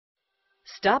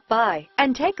Stop by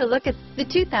and take a look at the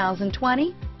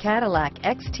 2020 Cadillac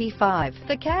XT5.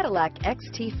 The Cadillac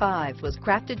XT5 was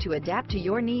crafted to adapt to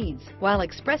your needs while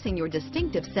expressing your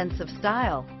distinctive sense of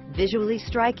style. Visually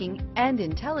striking and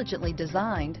intelligently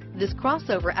designed, this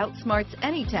crossover outsmarts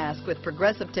any task with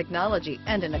progressive technology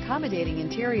and an accommodating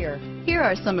interior. Here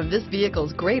are some of this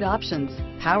vehicle's great options: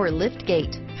 power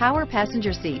liftgate, power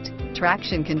passenger seat,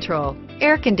 traction control,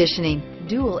 air conditioning,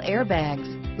 dual airbags,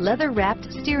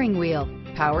 leather-wrapped steering wheel,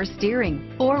 power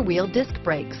steering, four-wheel disc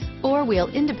brakes, four-wheel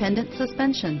independent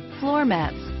suspension, floor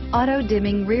mats,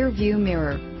 auto-dimming rear view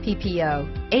mirror,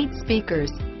 PPO, 8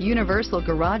 speakers, universal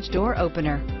garage door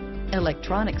opener,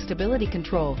 electronic stability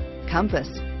control,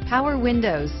 compass, power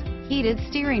windows, heated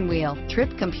steering wheel, trip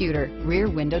computer,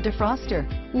 rear window defroster.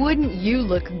 Wouldn't you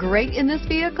look great in this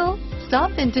vehicle?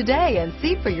 Stop in today and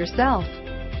see for yourself.